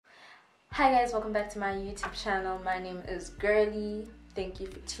Hi guys, welcome back to my YouTube channel. My name is Girlie. Thank you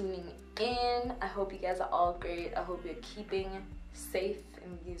for tuning in. I hope you guys are all great. I hope you're keeping safe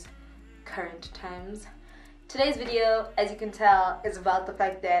in these current times. Today's video, as you can tell, is about the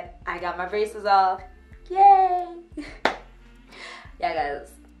fact that I got my braces off. Yay! Yeah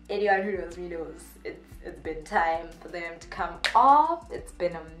guys, anyone who knows me knows it's been time for them to come off. It's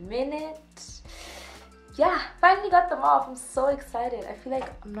been a minute. Yeah, finally got them off. I'm so excited. I feel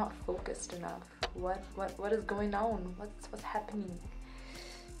like I'm not focused enough. What is going on? What's happening?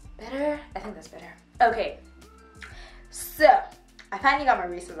 Better? I think that's better. Okay, so I finally got my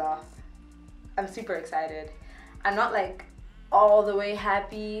braces off. I'm super excited. I'm not like all the way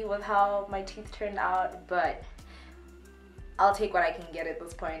happy with how my teeth turned out, but I'll take what I can get at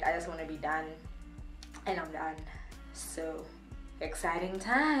this point. I just want to be done, and I'm done. So exciting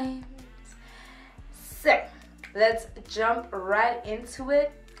times. So let's jump right into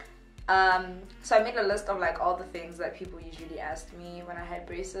it. So I made a list of like all the things that people usually asked me when I had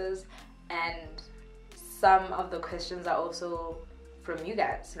braces, and some of the questions are also from you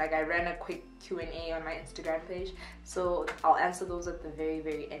guys. Like I ran a quick Q&A on my Instagram page, so I'll answer those at the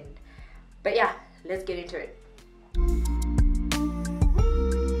very end. But yeah, let's get into it.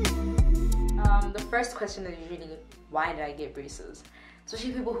 The first question is usually, why did I get braces?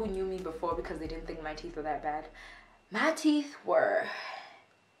 Especially people who knew me before because they didn't think my teeth were that bad. My teeth were,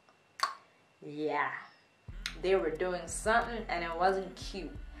 yeah, they were doing something, and it wasn't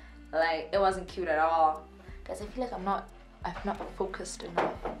cute. Like, it wasn't cute at all. Guys, I feel like I'm not focused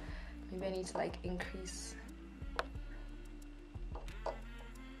enough. Maybe I need to like increase.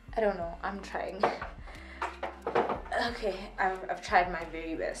 I don't know, I'm trying. Okay, I've tried my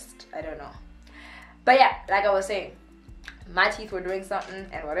very best. I don't know. But yeah, like I was saying, my teeth were doing something,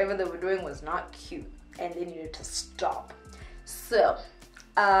 and whatever they were doing was not cute, and they needed to stop. So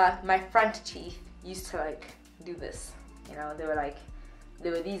my front teeth used to like do this, you know. They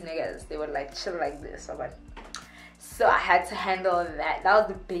were these niggas. They would like chill like this. So I had to handle that. That was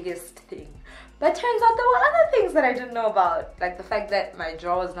the biggest thing. But turns out there were other things that I didn't know about, like the fact that my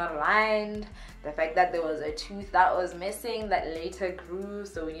jaw was not aligned, the fact that there was a tooth that was missing that later grew,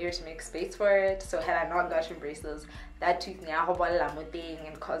 so we needed to make space for it. So had I not gotten braces, that tooth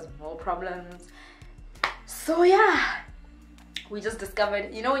and caused more problems. So yeah, we just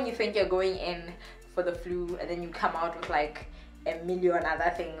discovered, you know, when you think you're going in for the flu and then you come out with like a million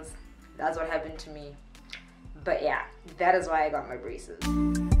other things. That's what happened to me. But yeah, that is why I got my braces.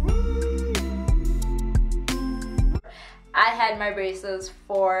 I had my braces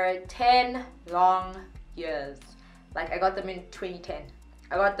for 10 long years. Like I got them in 2010.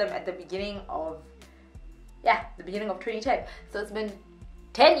 I got them at the beginning of 2010. So it's been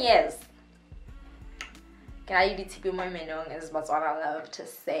 10 years. Can I is what I love to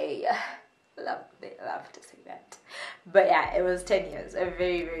say. They love to say that. But yeah, it was 10 years. A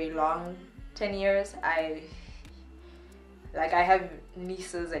very long 10 years. I have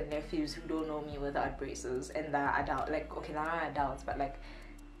nieces and nephews who don't know me without braces, and they're adult. Like, okay, they're not adults, but like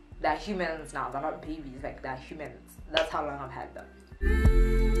they're humans now. They're not babies. Like, they're humans. That's how long I've had them.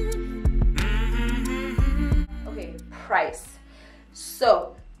 Okay, price.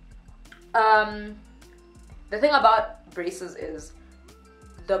 So the thing about braces is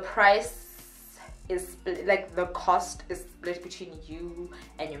the price is split, like the cost is split between you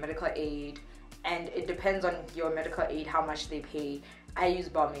and your medical aid. And it depends on your medical aid how much they pay. I use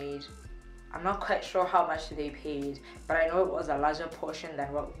Bomb-Aid. I'm not quite sure how much they paid, but I know it was a larger portion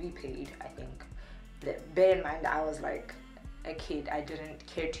than what we paid, I think. Bear in mind, I was like a kid. I didn't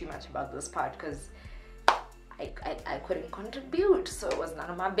care too much about this part because I couldn't contribute, so it was none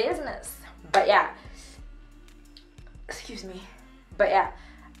of my business. But yeah, excuse me. But yeah,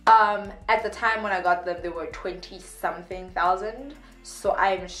 at the time when I got them, they were 20-something thousand. So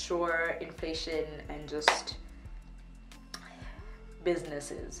I'm sure inflation and just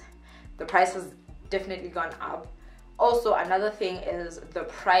businesses, the price has definitely gone up. Also, another thing is the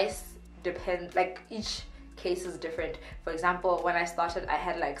price depends, like each case is different. For example, when I started, I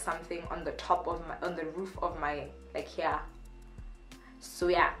had like something on the top of my, on the roof of my, like here. So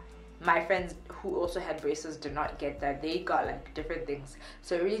yeah, my friends who also had braces did not get that. They got like different things.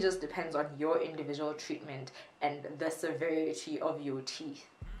 So it really just depends on your individual treatment and the severity of your teeth.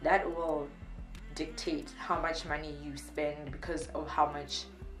 That will dictate how much money you spend because of how much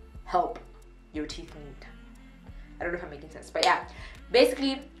help your teeth need. I don't know if I'm making sense, but yeah,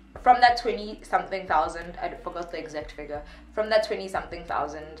 basically from that 20-something thousand, I forgot the exact figure, from that 20-something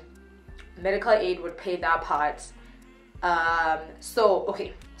thousand, medical aid would pay their parts. So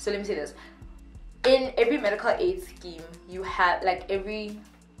let me say this. In every medical aid scheme, you have like every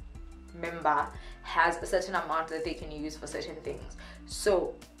member has a certain amount that they can use for certain things.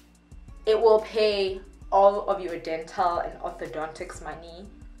 So it will pay all of your dental and orthodontics money.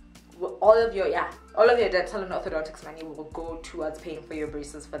 All of your dental and orthodontics money will go towards paying for your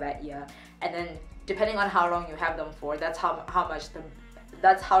braces for that year. And then depending on how long you have them for, that's how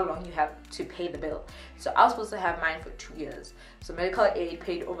long you have to pay the bill. So I was supposed to have mine for 2 years. So medical aid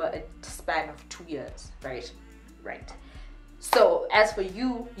paid over a span of 2 years, right? Right. So as for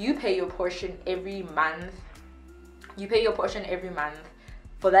you, you pay your portion every month. You pay your portion every month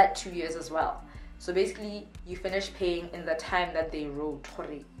for that 2 years as well. So basically, you finish paying in the time that they wrote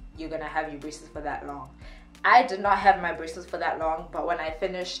you're gonna have your braces for that long. I did not have my braces for that long, but when I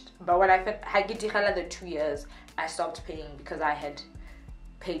had the 2 years, I stopped paying because I had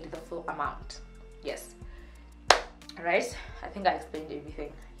paid the full amount. Yes. Alright, I think I explained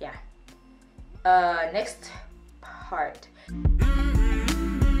everything. Yeah. Next part.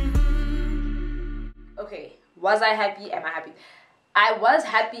 Okay, was I happy? Am I happy? I was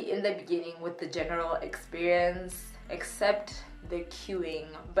happy in the beginning with the general experience, except the queuing.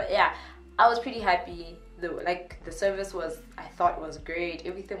 But yeah, I was pretty happy. The service I thought was great.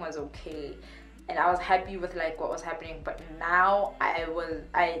 Everything was okay. And I was happy with like what was happening. But now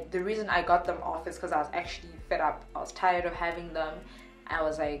the reason I got them off is because I was actually fed up. I was tired of having them. I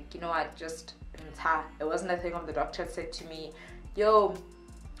was like, you know what, it wasn't a thing of the doctor said to me, yo,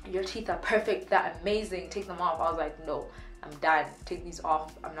 your teeth are perfect, they're amazing, take them off. I was like, no, I'm done, take these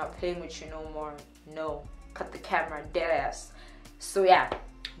off, I'm not playing with you no more. No, cut the camera, dead ass. So yeah,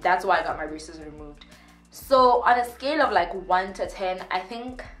 that's why I got my braces removed. So on a scale of like 1 to 10, I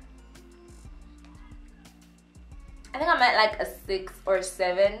think I'm at like a 6 or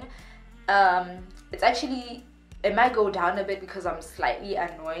 7. It's actually, it might go down a bit because I'm slightly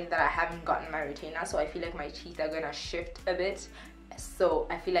annoyed that I haven't gotten my retainer, so I feel like my teeth are gonna shift a bit. So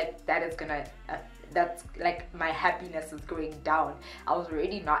I feel like that is gonna that's like my happiness is going down. I was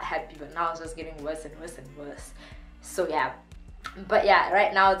already not happy, but now it's just getting worse and worse and worse. So yeah, but yeah,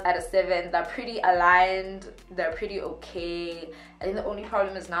 right now it's at a 7. They're pretty aligned, they're pretty okay. I think the only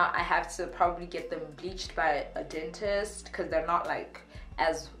problem is now I have to probably get them bleached by a dentist because they're not like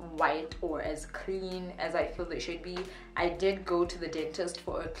as white or as clean as I feel they should be. I did go to the dentist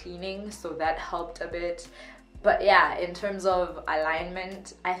for a cleaning, so that helped a bit. But yeah, in terms of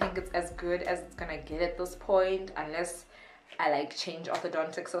alignment, I think it's as good as it's gonna get at this point, unless I like change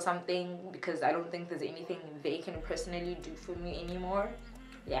orthodontics or something, because I don't think there's anything they can personally do for me anymore.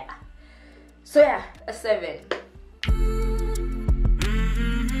 Yeah. So yeah, a 7.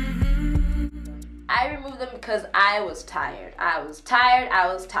 I removed them because I was tired. I was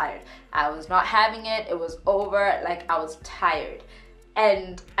not having it. It was over. Like, I was tired.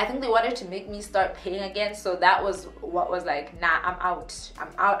 And I think they wanted to make me start paying again. So that was what was like, nah, I'm out.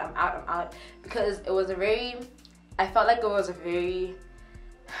 Because it was I felt like it was a very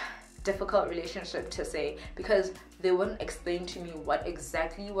difficult relationship to say, because they wouldn't explain to me what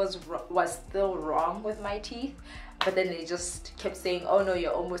exactly was still wrong with my teeth. But then they just kept saying, oh no,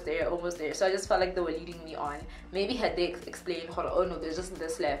 you're almost there. So I just felt like they were leading me on. Maybe had they explained, oh no, there's just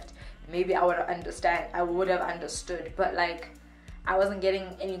this left, maybe I would have understood. But like, I wasn't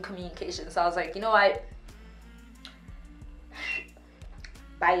getting any communication. So I was like, you know what?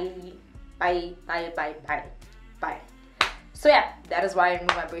 Bye. So yeah, that is why I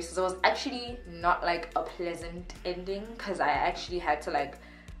removed my braces. It was actually not like a pleasant ending, because I actually had to like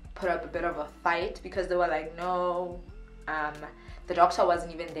put up a bit of a fight, because they were like, no, the doctor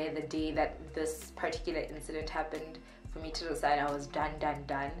wasn't even there the day that this particular incident happened for me to decide I was done.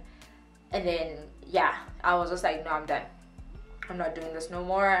 And then yeah, I was just like, no, I'm done. I'm not doing this no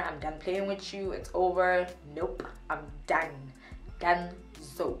more. I'm done playing with you. It's over. Nope, I'm done.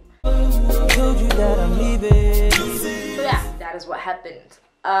 So told you that I'm leaving. So yeah, that is what happened.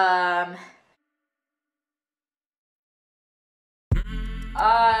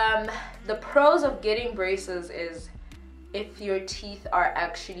 The pros of getting braces is if your teeth are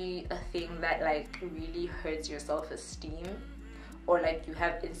actually a thing that like really hurts your self-esteem, or like you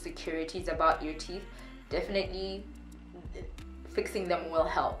have insecurities about your teeth, definitely fixing them will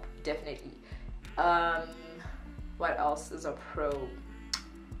help, definitely. What else is a pro?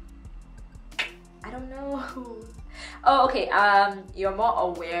 I don't know. Oh, okay. You're more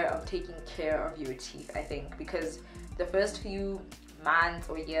aware of taking care of your teeth, I think, because the first few months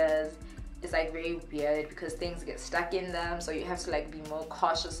or years is like very weird because things get stuck in them, so you have to like be more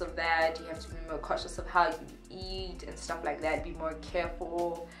cautious of that. You have to be more cautious of how you eat and stuff like that, be more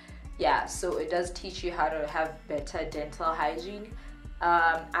careful. Yeah, so it does teach you how to have better dental hygiene.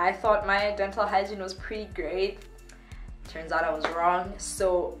 I thought my dental hygiene was pretty great. Turns out I was wrong.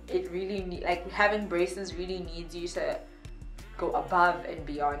 So it really like having braces really needs you to go above and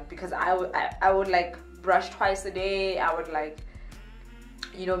beyond, because I would like brush twice a day. I would like,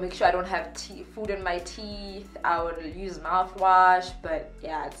 you know, make sure I don't have food in my teeth. I would use mouthwash, but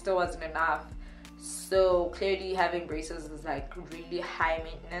yeah, it still wasn't enough. So clearly having braces is like really high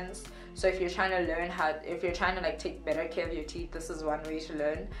maintenance. So if you're trying to learn if you're trying to like take better care of your teeth, this is one way to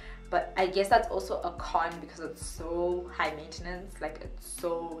learn. But I guess that's also a con because it's so high maintenance. Like it's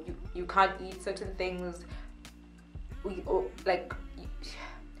so, you can't eat certain things. What's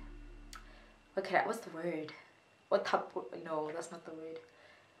the word? No, that's not the word.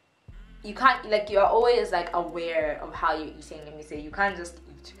 You can't, like, you're always like aware of how you're eating. Let me say, you can't just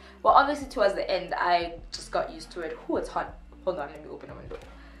eat. Well, obviously towards the end I just got used to it. It's hot. Hold on, let me open a window.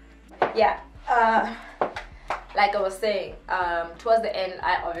 Yeah, like I was saying, towards the end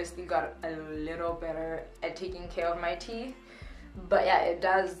I obviously got a little better at taking care of my teeth. But yeah, it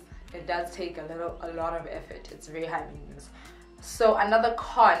does take a lot of effort. It's very high maintenance. So another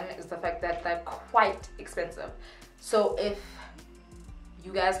con is the fact that they're quite expensive. So if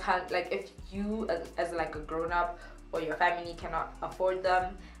you guys can't, like, if you as like a grown-up or your family cannot afford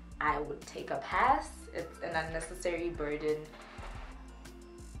them, I would take a pass. It's an unnecessary burden.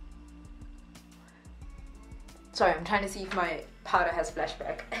 Sorry, I'm trying to see if my powder has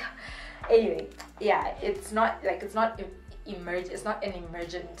flashback. Anyway, yeah, it's not an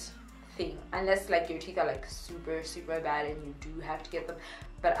emergent thing, unless like your teeth are like super bad and you do have to get them.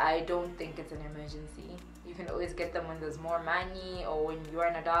 But I don't think it's an emergency. You can always get them when there's more money or when you're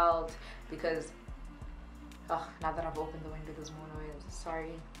an adult, because now that I've opened the window there's more noise,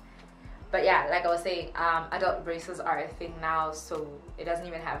 sorry. But yeah, like I was saying, adult braces are a thing now, so it doesn't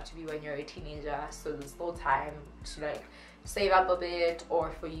even have to be when you're a teenager. So there's still time to like save up a bit,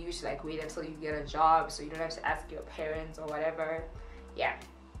 or for you to like wait until you get a job so you don't have to ask your parents or whatever. Yeah.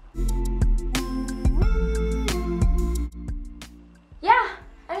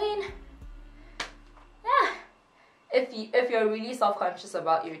 I mean, yeah. If you're really self-conscious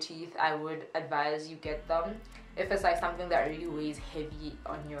about your teeth, I would advise you get them. If it's like something that really weighs heavy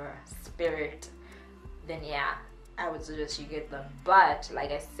on your spirit, then yeah, I would suggest you get them. But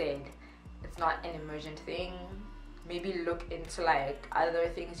like I said, it's not an emergent thing. Maybe look into like other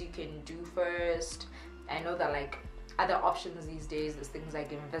things you can do first. I know that like other options these days, there's things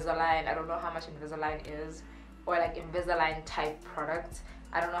like Invisalign. I don't know how much Invisalign is, or like Invisalign type products.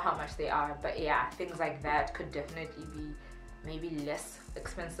 I don't know how much they are, but yeah, things like that could definitely be maybe less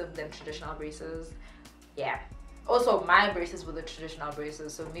expensive than traditional braces. Yeah. Also, my braces were the traditional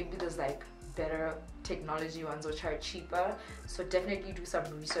braces, so maybe there's like better technology ones which are cheaper. So definitely do some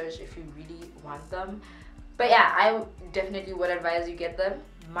research if you really want them. But yeah, I definitely would advise you get them.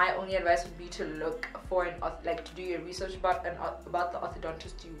 My only advice would be to look for to do your research about the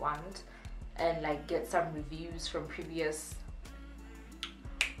orthodontist you want, and like get some reviews from previous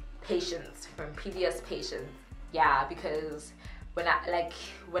patients. Yeah, because when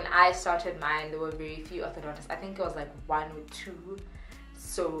I started mine, there were very few orthodontists. I think it was like 1 or 2,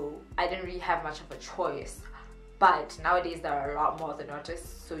 so I didn't really have much of a choice. But nowadays there are a lot more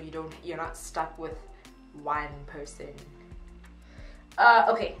orthodontists, so you're not stuck with one person.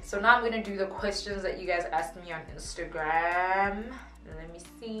 Okay, so now I'm gonna do the questions that you guys asked me on Instagram. Let me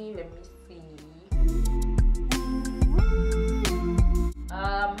see.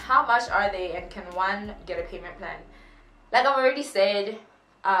 How much are they, and can one get a payment plan? Like I've already said,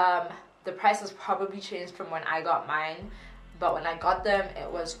 the price has probably changed from when I got mine, but when I got them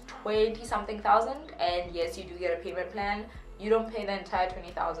it was 20 something thousand, and yes, you do get a payment plan. You don't pay the entire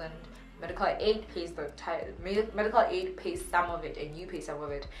 20,000. Medical aid pays the entire, medical aid pays some of it and you pay some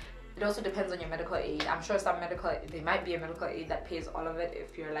of it. It also depends on your medical aid. I'm sure there might be a medical aid that pays all of it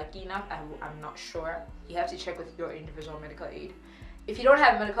if you're lucky enough. I'm not sure. You have to check with your individual medical aid. If you don't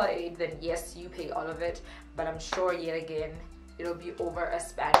have medical aid, then yes, you pay all of it, but I'm sure yet again it'll be over a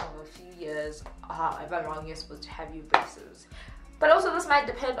span of a few years, however long you're supposed to have your braces. But also this might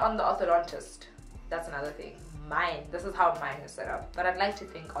depend on the orthodontist. That's another thing. This is how mine is set up, but I'd like to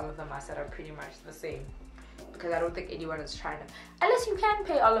think all of them are set up pretty much the same, because I don't think anyone is trying to, unless you can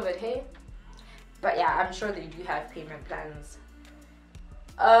pay all of it, hey? But yeah, I'm sure they do have payment plans.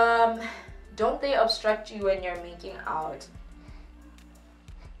 Don't they obstruct you when you're making out?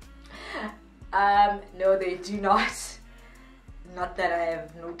 No, they do not. Not that I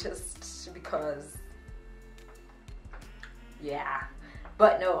have noticed, because yeah,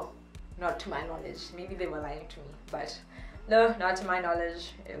 but no, not to my knowledge. Maybe they were lying to me, but no, not to my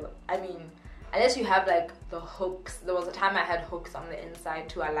knowledge. I mean, unless you have like the hooks. There was a time I had hooks on the inside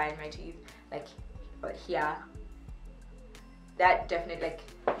to align my teeth, like here, that definitely, like,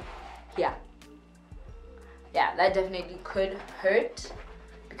 yeah, that definitely could hurt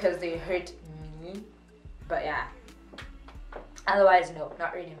because they hurt me. But yeah, otherwise no,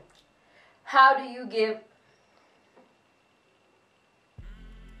 not really. How do you give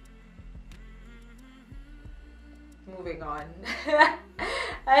moving on?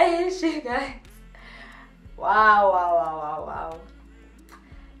 I hate you guys. Wow.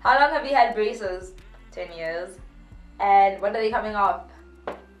 How long have you had braces? 10 years. And when are they coming off?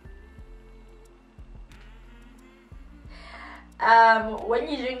 When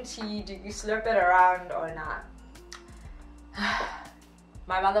you drink tea, do you slurp it around or not?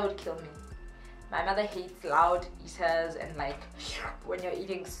 My mother would kill me. My mother hates loud eaters and like when you're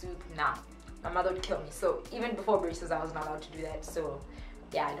eating soup. Nah, my mother would kill me. So even before braces, I was not allowed to do that. So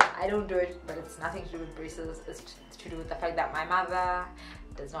yeah, no, I don't do it, but it's nothing to do with braces. It's to do with the fact that my mother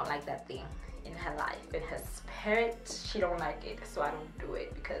does not like that thing in her life. In her spirit, she don't like it. So I don't do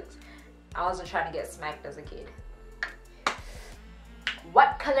it because I wasn't trying to get smacked as a kid.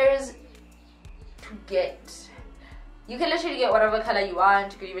 What colors to get? You can literally get whatever color you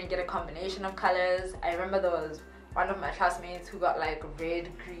want. You could even get a combination of colors. I remember there was one of my classmates who got like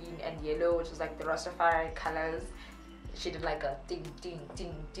red, green, and yellow, which was like the Rastafari colors. She did like a ding, ding,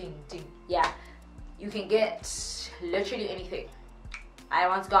 ding, ding, ding. Yeah, you can get literally anything. I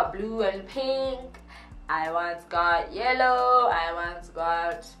once got blue and pink. I once got yellow. I once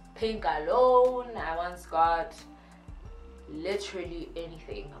got pink alone. I once got literally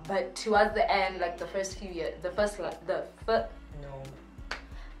anything. But towards the end, like the first few years, the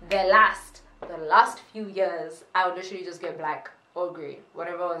last few years, I would literally just get black or gray,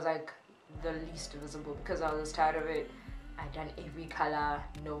 whatever was like the least visible, because I was tired of it. I'd done every color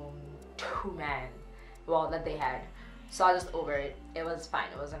known to man, well, that they had, so I was just over it. It was fine,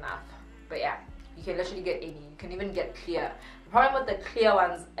 it was enough. But yeah, you can literally get any. You can even get clear. The problem with the clear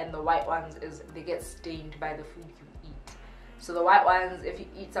ones and the white ones is they get stained by the food you eat. So the white ones, if you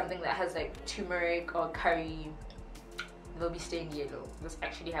eat something that has like turmeric or curry, they'll be stained yellow. This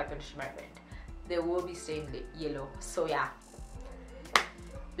actually happened to my friend. They will be stained yellow. So yeah,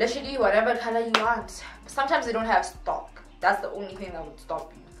 literally whatever color you want. Sometimes they don't have stock. That's the only thing that would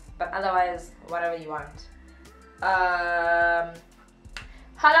stop you. But otherwise, whatever you want. How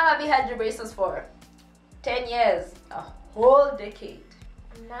long have you had your braces for? 10 years. A whole decade.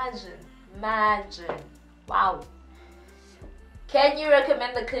 Imagine. Wow. Can you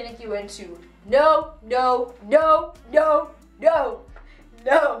recommend the clinic you went to? No. No,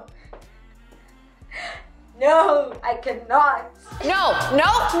 I cannot. No.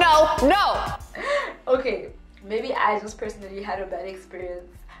 Okay, maybe I just personally had a bad experience,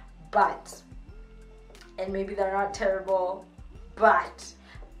 and maybe they're not terrible, but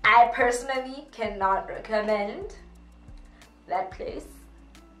I personally cannot recommend that place.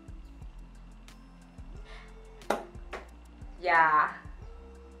 Yeah,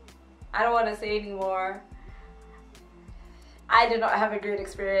 I don't want to say anymore. I did not have a great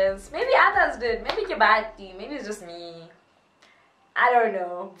experience. Maybe others did. Maybe Kibati. Maybe it's just me. I don't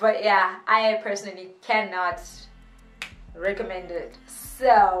know. But yeah, I personally cannot recommend it.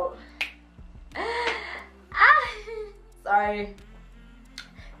 So, sorry.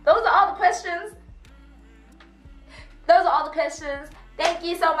 Those are all the questions. Thank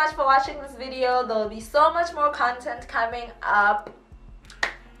you so much for watching this video. There will be so much more content coming up.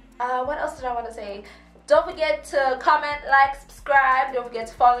 What else did I want to say? Don't forget to comment, like, subscribe. Don't forget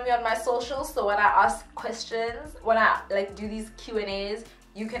to follow me on my socials, so when I ask questions, when I like do these Q&As,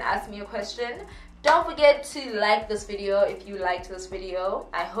 you can ask me a question. Don't forget to like this video if you liked this video.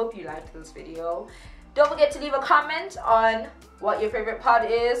 I hope you liked this video. Don't forget to leave a comment on what your favorite part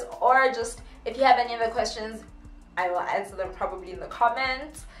is, or just if you have any other questions, I will answer them probably in the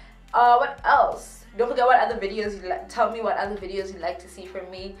comments. What else? Don't forget what other videos you like. Tell me what other videos you'd like to see from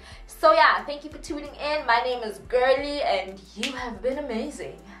me. So yeah, thank you for tuning in. My name is Girlie, and you have been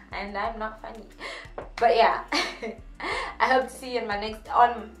amazing. And I'm not funny, but yeah. I hope to see you in my next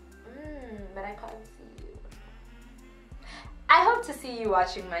but I can't see you. I hope to see you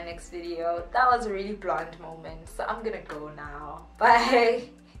watching my next video. That was a really blonde moment, so I'm gonna go now. Bye.